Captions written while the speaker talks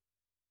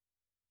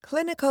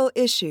Clinical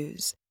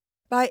Issues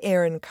by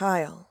Erin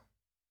Kyle.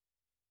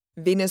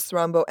 Venous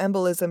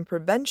thromboembolism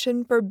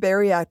prevention for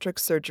bariatric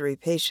surgery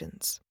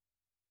patients.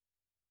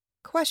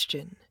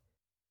 Question: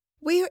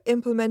 We are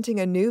implementing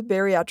a new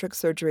bariatric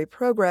surgery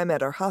program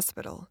at our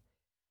hospital.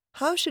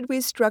 How should we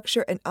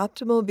structure an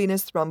optimal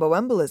venous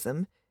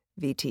thromboembolism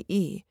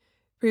 (VTE)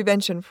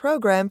 prevention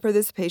program for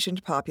this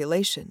patient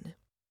population?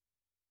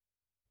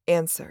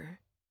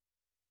 Answer: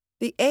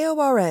 The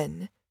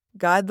AORN,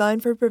 Guideline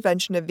for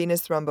Prevention of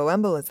Venous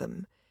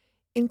Thromboembolism,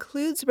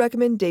 includes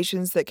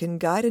recommendations that can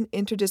guide an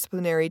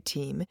interdisciplinary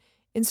team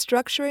in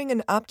structuring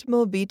an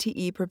optimal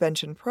VTE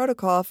prevention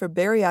protocol for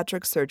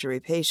bariatric surgery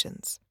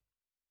patients.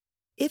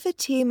 If a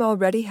team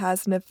already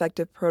has an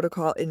effective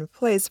protocol in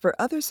place for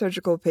other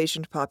surgical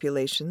patient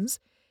populations,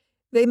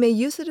 they may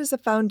use it as a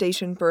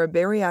foundation for a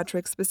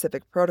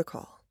bariatric-specific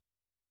protocol.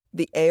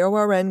 The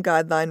AORN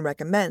guideline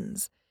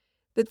recommends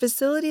that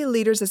facility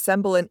leaders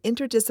assemble an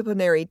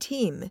interdisciplinary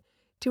team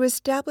to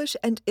establish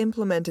and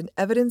implement an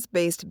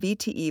evidence-based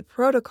VTE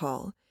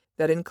protocol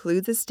that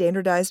includes a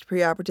standardized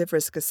preoperative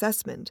risk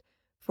assessment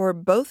for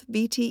both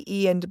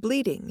VTE and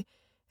bleeding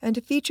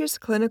and features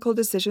clinical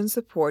decision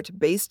support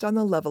based on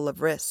the level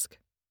of risk.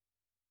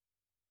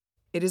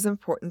 It is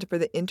important for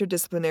the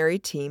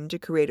interdisciplinary team to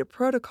create a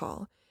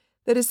protocol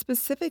that is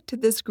specific to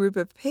this group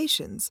of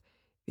patients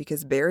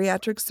because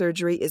bariatric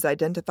surgery is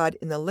identified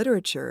in the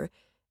literature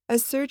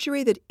as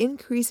surgery that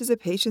increases a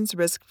patient's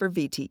risk for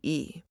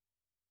VTE.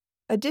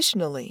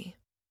 Additionally,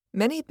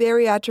 many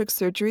bariatric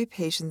surgery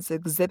patients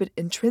exhibit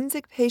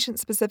intrinsic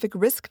patient-specific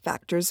risk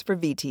factors for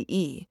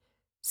VTE.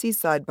 See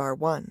Sidebar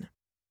 1.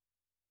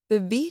 The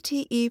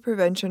VTE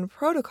prevention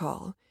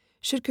protocol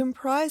should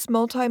comprise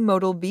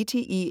multimodal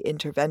VTE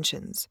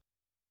interventions.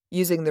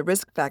 Using the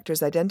risk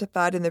factors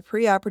identified in the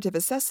preoperative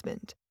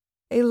assessment,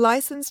 a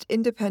licensed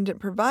independent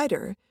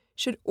provider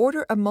should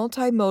order a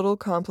multimodal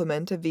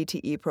complement of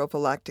VTE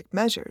prophylactic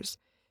measures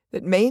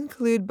that may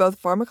include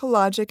both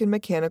pharmacologic and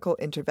mechanical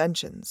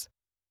interventions.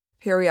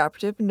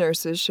 Perioperative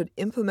nurses should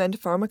implement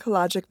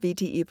pharmacologic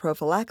VTE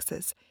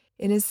prophylaxis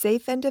in a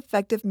safe and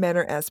effective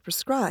manner as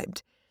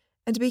prescribed,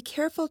 and be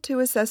careful to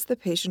assess the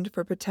patient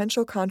for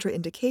potential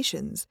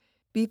contraindications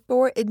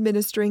before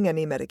administering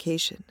any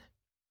medication.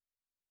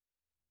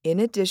 In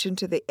addition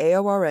to the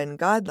AORN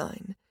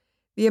guideline,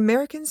 the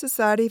American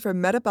Society for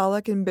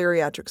Metabolic and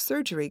Bariatric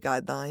Surgery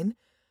guideline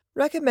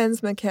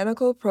recommends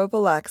mechanical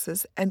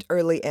prophylaxis and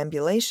early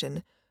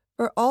ambulation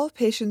for all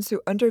patients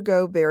who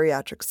undergo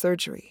bariatric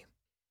surgery.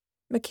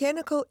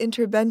 Mechanical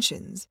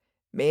interventions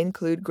may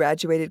include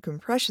graduated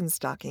compression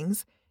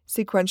stockings,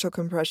 sequential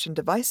compression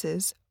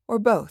devices, or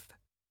both.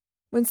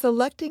 When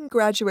selecting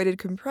graduated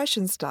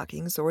compression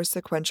stockings or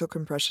sequential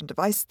compression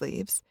device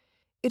sleeves,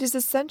 it is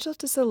essential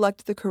to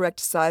select the correct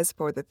size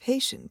for the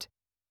patient,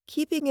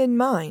 keeping in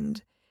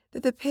mind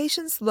that the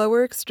patient's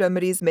lower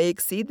extremities may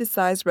exceed the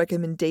size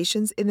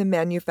recommendations in the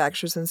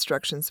manufacturer's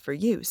instructions for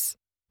use,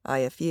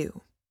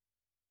 IFU.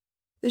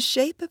 The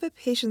shape of a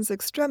patient's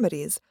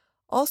extremities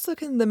also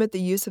can limit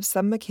the use of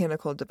some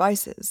mechanical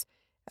devices,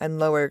 and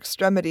lower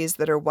extremities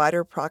that are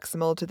wider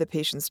proximal to the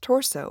patient's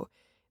torso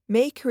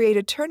may create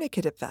a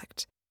tourniquet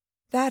effect,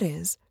 that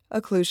is,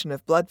 occlusion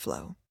of blood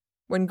flow,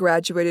 when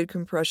graduated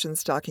compression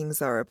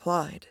stockings are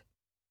applied.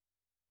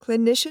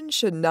 Clinicians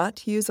should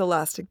not use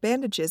elastic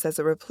bandages as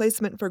a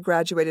replacement for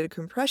graduated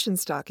compression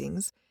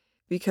stockings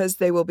because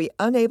they will be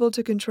unable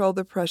to control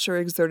the pressure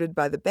exerted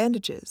by the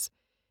bandages,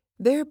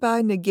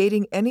 thereby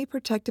negating any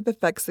protective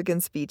effects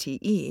against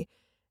VTE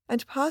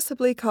and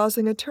possibly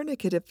causing a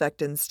tourniquet effect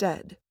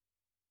instead.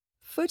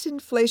 Foot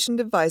inflation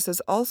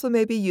devices also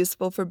may be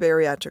useful for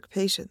bariatric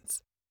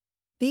patients.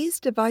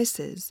 These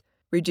devices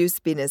reduce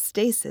venous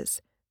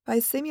stasis by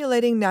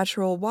simulating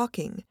natural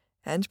walking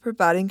and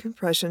providing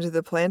compression to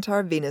the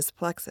plantar venous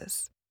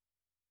plexus.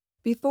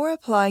 Before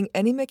applying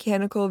any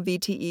mechanical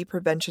VTE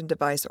prevention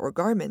device or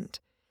garment,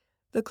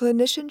 the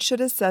clinician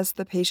should assess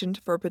the patient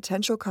for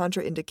potential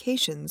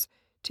contraindications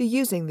to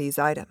using these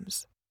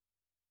items.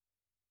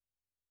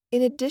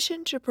 In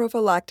addition to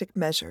prophylactic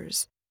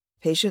measures,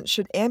 patients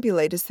should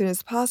ambulate as soon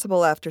as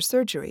possible after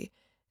surgery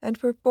and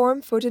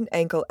perform foot and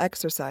ankle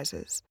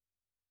exercises.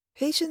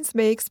 Patients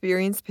may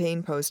experience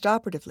pain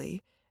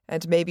postoperatively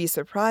and may be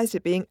surprised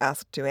at being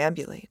asked to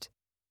ambulate.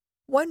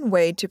 One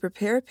way to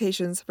prepare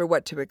patients for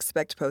what to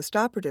expect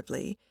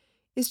postoperatively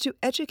is to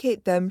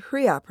educate them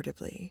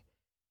preoperatively.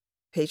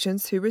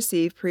 Patients who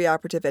receive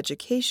preoperative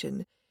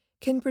education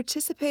can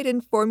participate in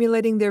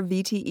formulating their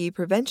VTE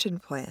prevention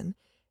plan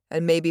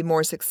and may be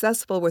more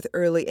successful with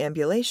early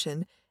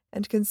ambulation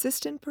and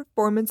consistent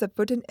performance of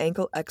foot and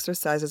ankle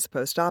exercises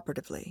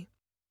postoperatively.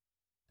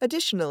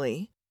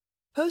 Additionally,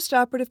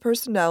 postoperative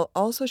personnel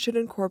also should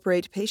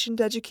incorporate patient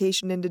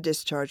education into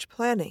discharge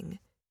planning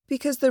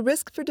because the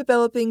risk for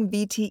developing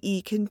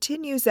VTE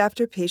continues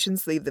after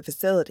patients leave the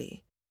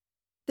facility.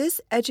 This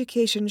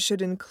education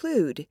should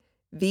include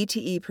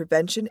VTE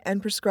prevention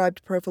and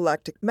prescribed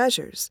prophylactic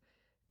measures,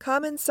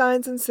 common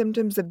signs and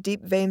symptoms of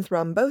deep vein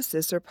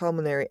thrombosis or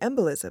pulmonary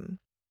embolism,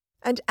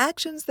 and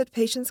actions that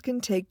patients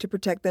can take to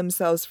protect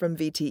themselves from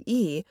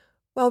VTE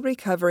while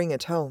recovering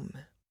at home.